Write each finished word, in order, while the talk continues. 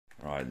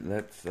Right,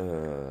 let's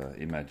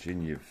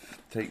imagine you've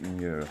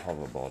taken your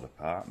hoverboard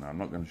apart. Now I'm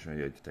not going to show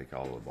you how to take a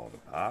hoverboard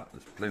apart.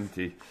 There's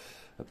plenty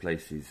of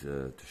places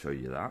to show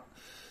you that.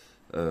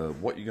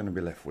 What you're going to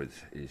be left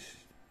with is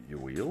your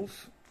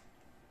wheels,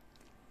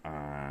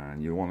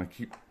 and you want to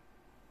keep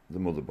the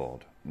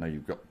motherboard. Now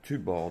you've got two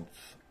boards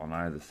on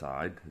either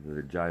side,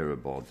 the gyro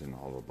boards in the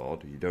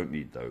hoverboard. You don't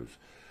need those.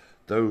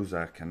 Those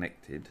are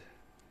connected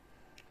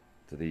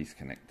to these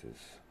connectors.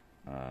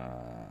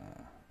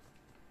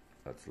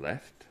 That's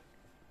left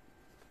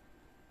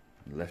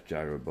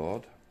gyro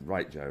board,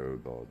 right gyro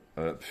board,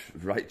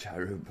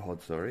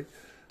 sorry,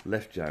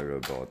 left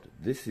gyro board.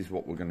 This is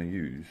what we're going to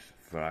use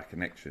for our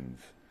connections.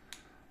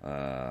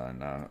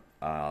 Now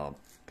I'll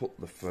put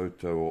the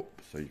photo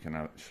up so you can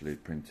actually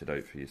print it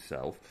out for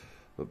yourself.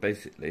 But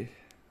basically,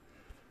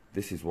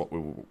 this is what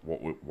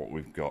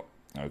we've got.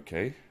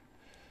 Okay,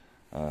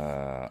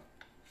 on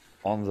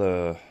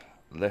the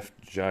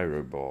left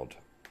gyro board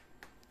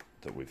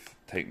that we've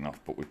taken off,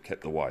 but we've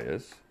kept the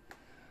wires.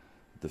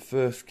 The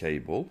first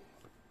cable,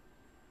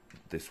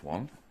 this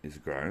one, is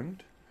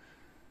ground.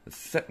 The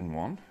second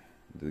one,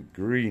 the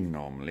green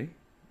normally,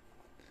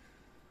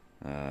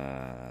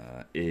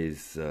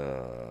 is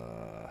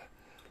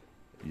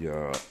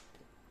your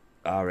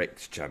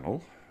RX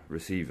channel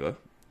receiver.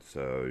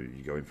 So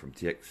you're going from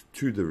TX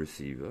to the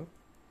receiver.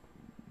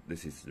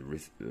 This is the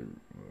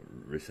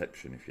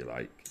reception, if you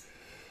like.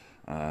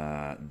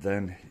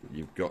 Then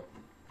you've got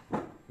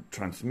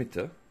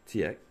transmitter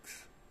TX,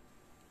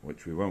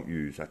 which we won't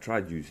use. I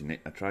tried using it.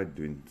 I tried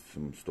doing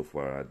some stuff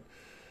where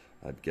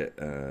I'd get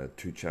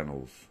two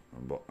channels,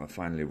 but I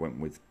finally went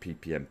with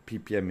PPM.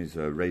 PPM is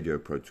a radio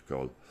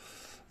protocol.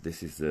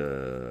 This is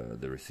the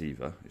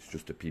receiver. It's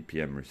just a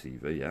PPM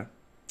receiver, yeah.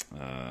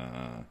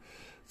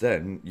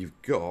 Then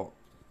you've got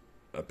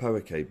a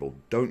power cable.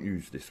 Don't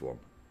use this one.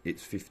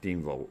 It's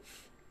 15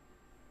 volts.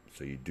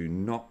 So you do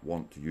not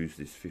want to use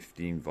this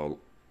 15 volt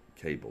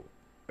cable,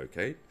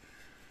 okay?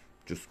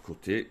 Just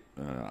cut it,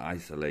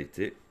 isolate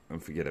it,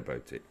 and forget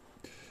about it.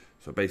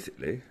 So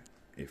basically,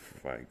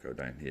 if I go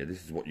down here,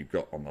 this is what you've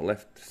got on the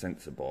left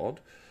sensor board.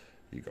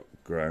 You've got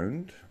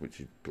ground, which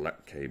is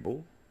black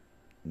cable,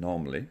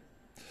 normally.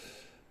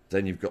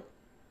 Then you've got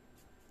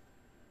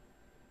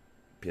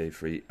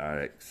PA3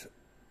 RX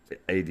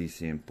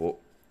ADC input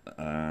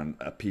and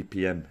a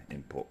PPM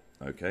input.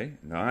 Okay,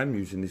 now I'm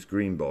using this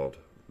green board.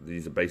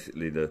 These are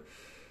basically the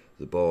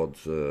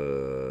boards.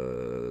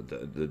 They're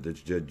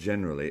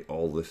generally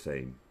all the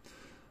same.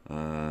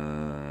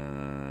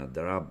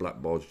 There are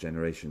black boards,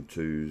 generation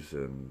 2s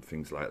and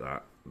things like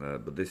that.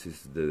 But this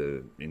is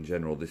in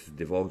general,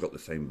 they've all got the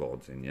same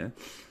boards in, yeah.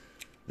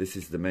 This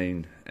is the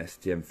main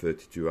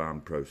STM32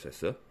 ARM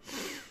processor.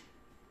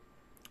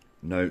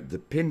 Now the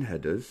pin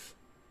headers,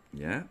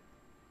 yeah,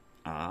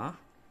 are.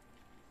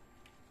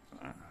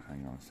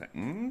 Hang on a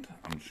second.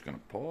 I'm just going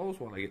to pause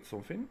while I get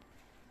something.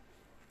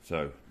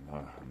 So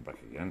I'm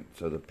back again.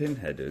 So the pin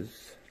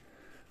headers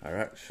are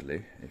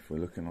actually, if we're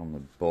looking on the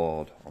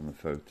board on the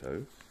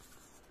photo,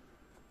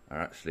 are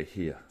actually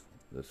here.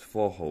 There's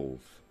 4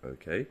 holes,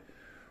 okay,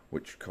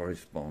 which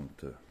correspond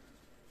to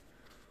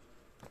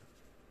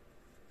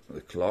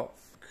the clock.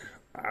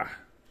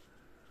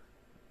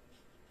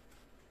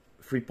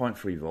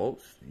 3.3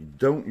 volts. You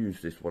don't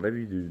use this. Whatever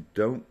you do,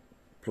 don't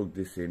plug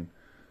this in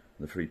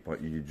the 3.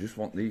 You just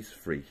want these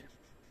 3,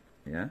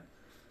 yeah.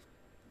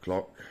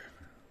 Clock,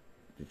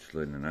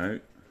 digital in and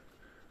out,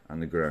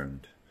 and the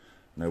ground.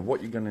 Now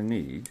what you're going to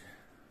need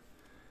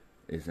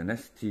is an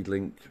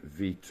ST-Link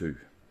V2,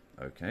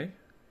 okay,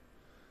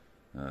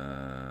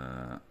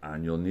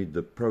 and you'll need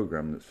the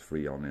program that's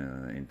free on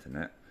the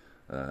internet,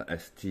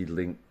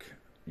 ST-Link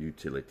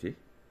utility,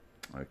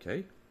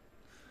 okay.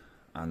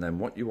 And then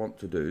what you want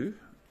to do,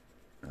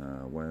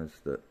 where's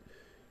the,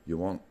 you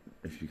want,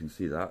 if you can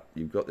see that,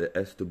 you've got the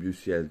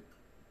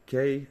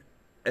SWCLK,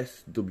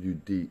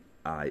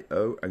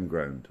 SWDIO and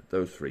ground,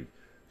 those 3.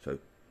 So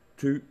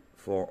 2,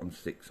 4 and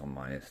 6 on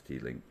my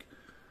ST-Link.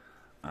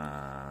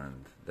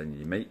 And then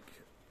you make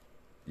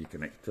your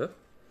connector.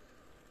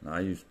 Now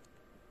I use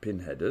pin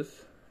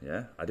headers,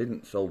 yeah. I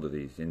didn't solder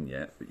these in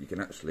yet, but you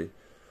can actually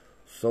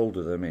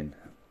solder them in.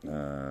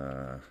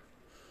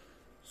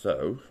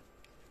 So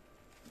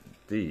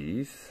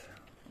these,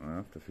 I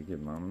have to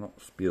forgive me, I'm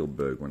not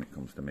Spielberg when it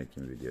comes to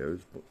making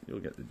videos, but you'll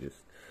get the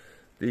gist.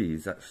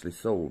 These actually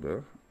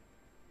solder.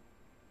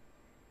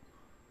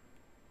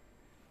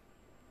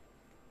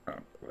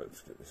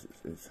 Let's get this.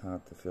 It's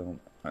hard to film.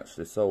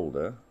 Actually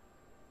solder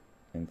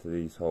into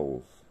these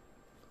holes.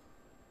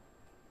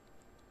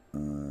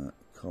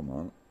 Come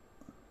on.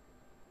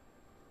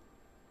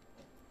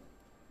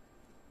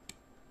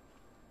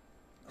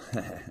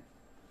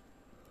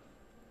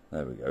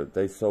 There we go.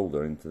 They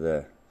solder into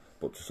there.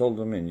 But to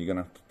solder them in, you're going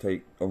to have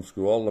to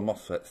unscrew all the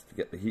MOSFETs to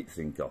get the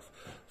heatsink off.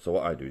 So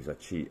what I do is I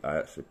cheat. I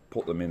actually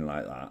put them in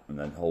like that and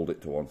then hold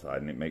it to one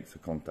side, and it makes a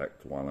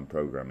contact while I'm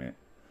programming it.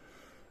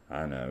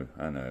 I know.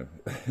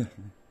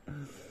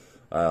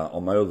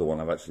 On my other one,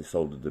 I've actually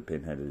soldered the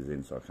pin headers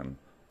in so I can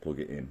plug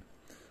it in.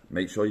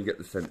 Make sure you get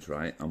the sense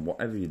right, and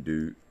whatever you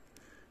do,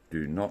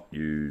 do not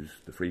use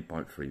the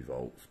 3.3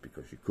 volts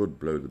because you could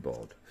blow the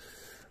board.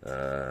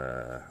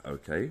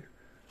 Okay,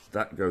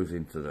 that goes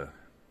into the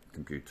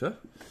computer.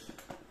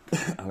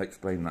 I'll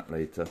explain that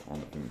later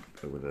on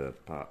with a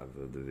part of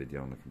the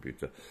video on the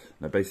computer.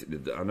 Now basically,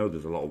 I know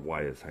there's a lot of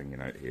wires hanging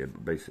out here,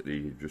 but basically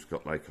you've just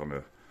got, like on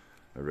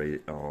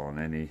on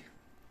any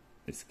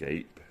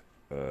escape,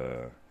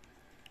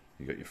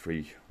 you've got your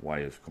 3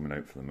 wires coming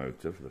out for the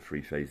motor, for the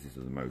 3 phases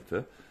of the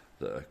motor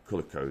that are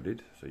colour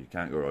coded, so you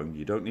can't go wrong.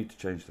 You don't need to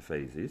change the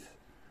phases.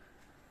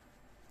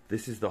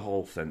 This is the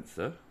Hall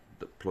sensor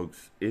that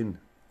plugs in.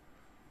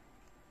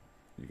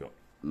 You've got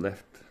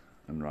left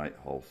and right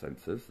Hall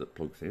sensors that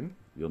plugs in.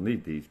 You'll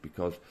need these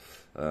because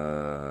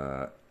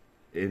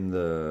in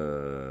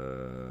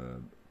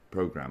the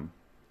program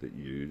that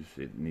you use,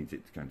 it needs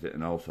it to count it,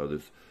 and also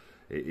there's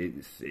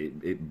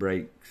it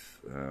brakes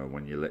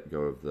when you let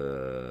go of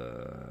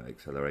the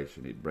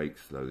acceleration. It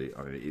brakes slowly.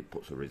 I mean, it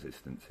puts a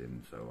resistance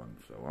in, so on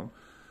and so on.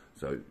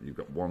 So you've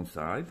got one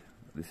side,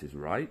 this is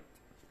right,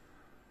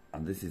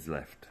 and this is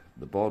left.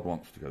 The board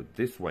wants to go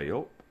this way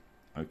up,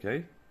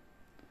 okay,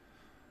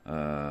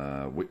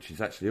 which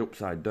is actually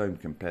upside down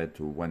compared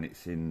to when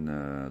it's in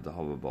the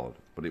hoverboard,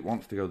 but it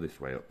wants to go this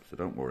way up, so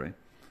don't worry.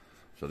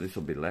 So this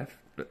will be left,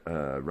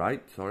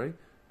 right, sorry,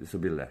 this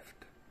will be left.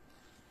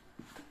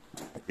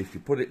 If you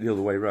put it the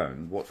other way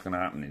around, what's going to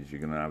happen is you're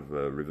going to have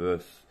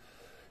reverse.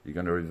 You're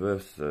going to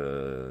reverse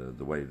the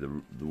way the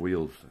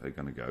wheels are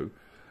going to go,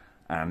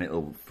 and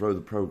it'll throw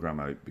the program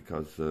out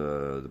because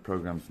the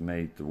program's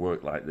made to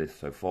work like this.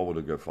 So forward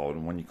will go forward,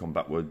 and when you come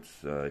backwards,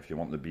 if you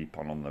want the beep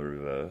on the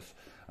reverse,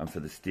 and for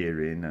the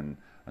steering and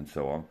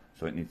so on,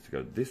 so it needs to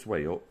go this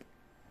way up,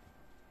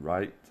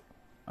 right,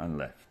 and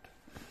left.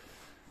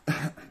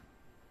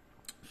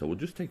 So we'll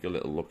just take a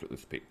little look at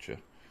this picture.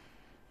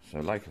 So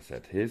like I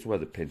said, here's where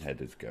the pin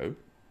headers go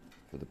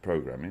for the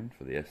programming,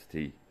 for the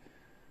ST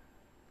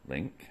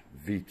link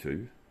V2.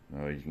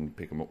 You can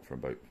pick them up for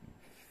about,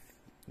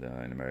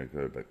 in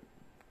America, about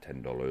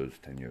 $10,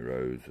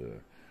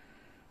 €10.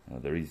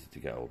 They're easy to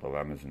get hold of.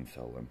 Amazon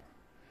sell them.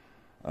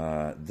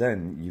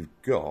 Then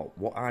you've got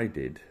what I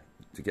did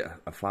to get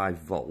a 5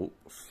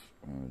 volts.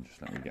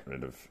 Just let me get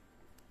rid of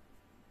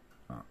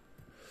that.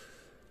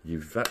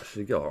 You've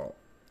actually got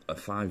a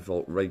 5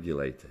 volt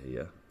regulator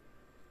here.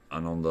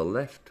 And on the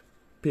left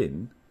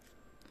pin,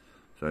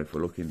 so if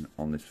we're looking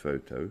on this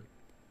photo,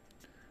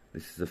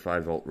 this is a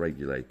 5 volt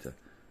regulator.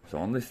 So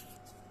on this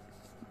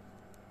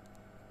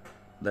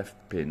left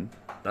pin,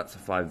 that's a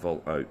 5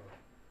 volt out.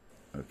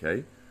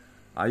 Okay,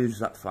 I use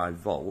that 5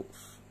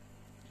 volts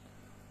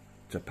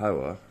to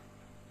power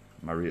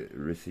my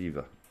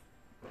receiver.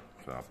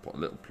 So I'll put a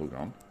little plug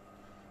on.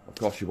 Of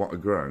course, you want a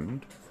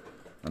ground,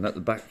 and at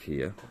the back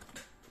here,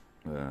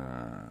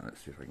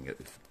 let's see if I can get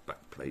this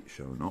back plate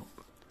showing up.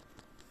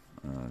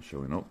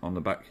 Showing up on the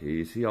back here,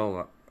 you see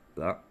all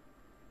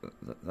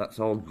that's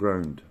all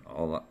ground.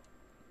 All that,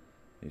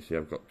 you see,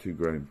 I've got 2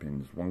 ground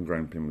pins. One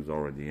ground pin was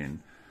already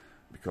in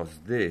because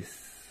this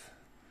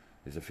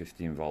is a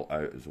 15 volt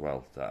out as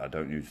well that I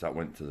don't use. That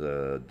went to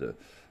the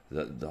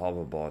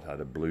hoverboard had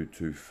a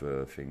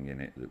Bluetooth thing in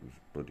it that was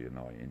bloody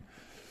annoying.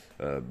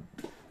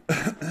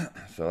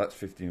 So that's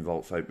 15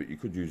 volts out, but you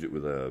could use it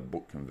with a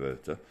buck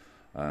converter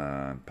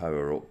and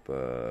power up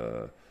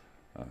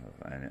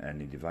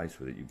any device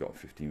with it. You've got a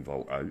 15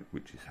 volt out,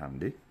 which is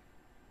handy.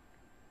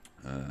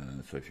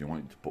 So if you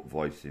wanted to put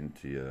voice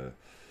into your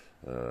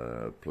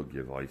plug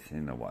your voice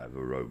in or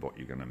whatever robot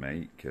you're going to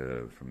make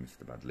from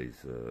Mr.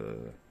 Badley's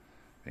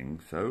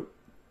thing. So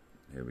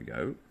here we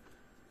go,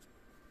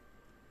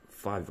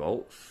 5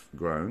 volts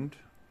ground,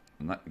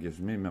 and that gives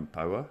me my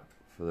power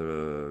for the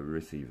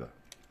receiver.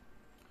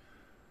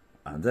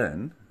 And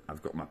then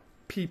I've got my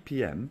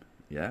PPM.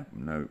 Yeah,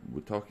 no,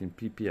 we're talking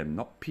PPM,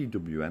 not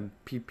PWM,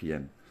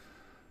 PPM.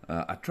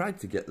 I tried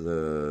to get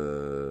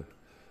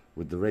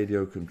with the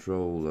radio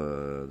control,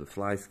 the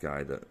Fly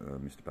Sky that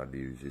Mr. Badley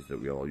uses, that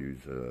we all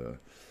use.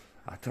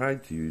 I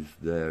tried to use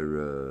their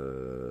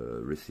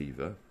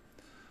receiver,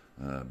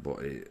 but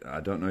I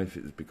don't know if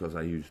it's because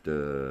I used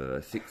a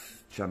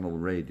 6-channel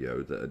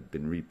radio that had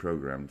been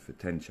reprogrammed for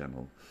 10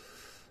 channel.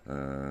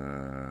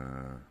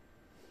 There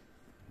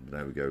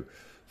we go.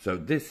 So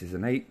this is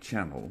an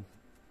 8-channel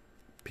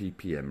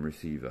PPM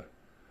receiver.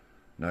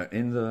 Now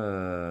in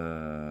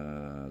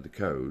the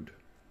code,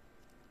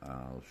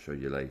 I'll show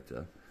you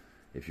later,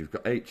 if you've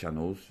got 8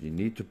 channels, you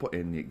need to put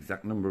in the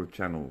exact number of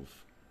channels,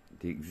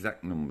 the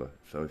exact number.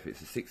 So if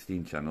it's a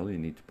 16 channel, you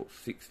need to put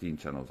 16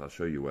 channels. I'll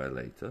show you where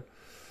later.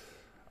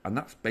 And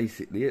that's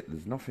basically it.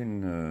 There's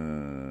nothing,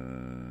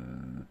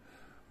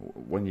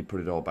 when you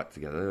put it all back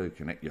together, you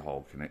connect your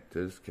Hall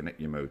connectors,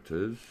 connect your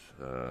motors,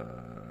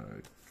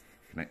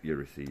 connect your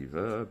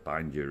receiver,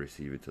 bind your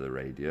receiver to the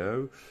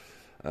radio.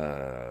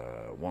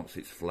 Once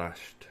it's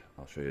flashed,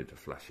 I'll show you to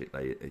flash it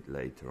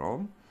later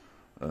on.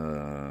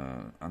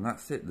 And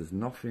that's it. There's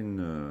nothing.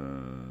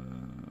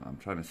 I'm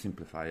trying to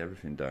simplify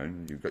everything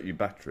down. You've got your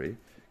battery.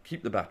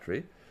 Keep the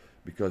battery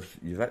because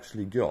you've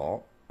actually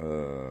got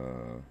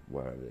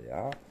where they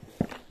are.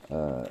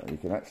 You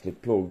can actually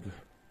plug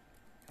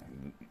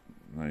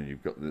Now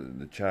you've got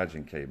the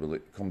charging cable.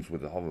 It comes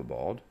with the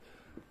hoverboard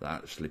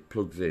that actually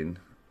plugs in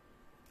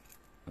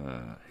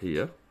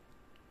here.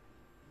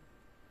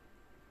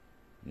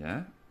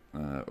 Yeah,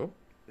 up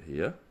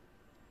here.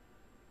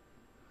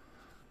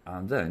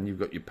 And then you've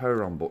got your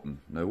power on button.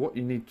 Now what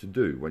you need to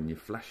do when you're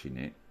flashing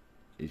it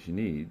is you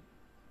need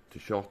to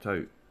short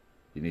out.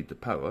 You need the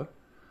power,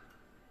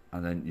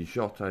 and then you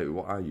short out.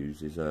 What I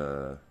use is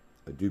a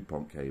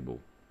DuPont cable,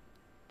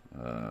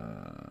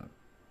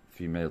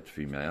 female to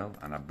female,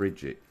 and I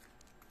bridge it.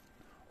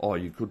 Or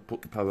you could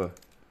put the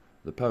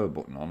power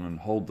button on and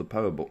hold the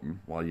power button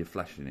while you're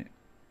flashing it.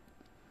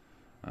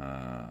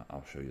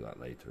 I'll show you that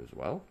later as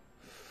well.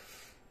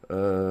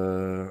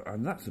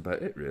 And that's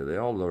about it really.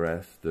 All the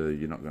rest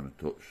you're not going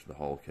to touch. The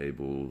Hall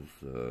cables,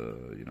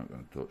 you're not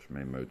going to touch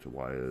main motor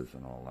wires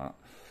and all that.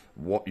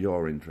 What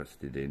you're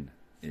interested in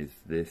is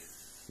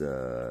this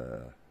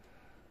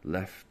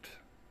left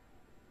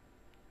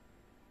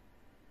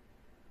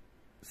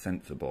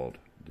sensor board,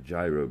 the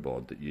gyro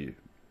board that you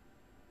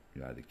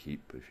either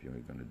keep if you're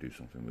going to do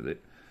something with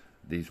it.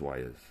 These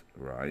wires,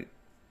 right?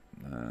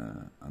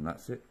 And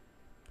that's it.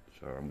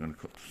 So I'm going to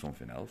cut to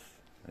something else.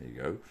 There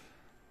you go.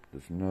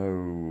 There's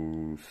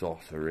no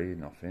sorcery,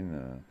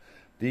 nothing.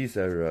 These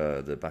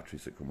are the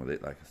batteries that come with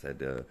it. Like I said,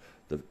 the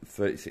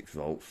 36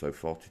 volts, so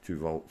 42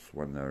 volts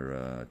when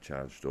they're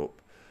charged up.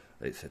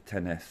 It's a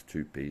 10S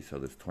 2P, so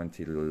there's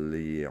 20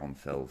 Li-ion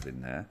cells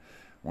in there.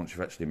 Once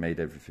you've actually made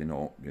everything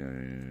up,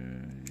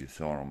 you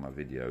saw on my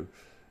video,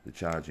 the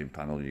charging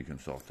panel you can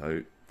sort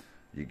out.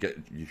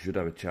 You should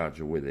have a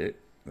charger with it.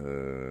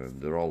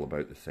 They're all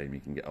about the same.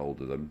 You can get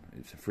hold of them.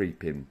 It's a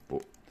 3-pin,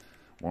 but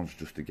one's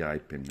just a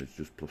guide pin. There's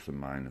just plus and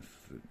minus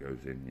that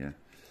goes in, yeah.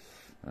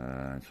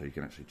 So you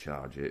can actually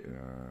charge it,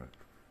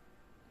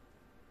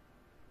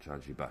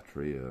 charge your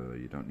battery.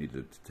 You don't need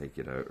to take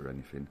it out or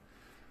anything.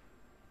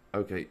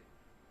 Okay,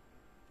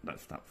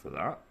 that's that for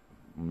that.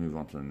 We'll move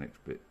on to the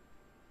next bit.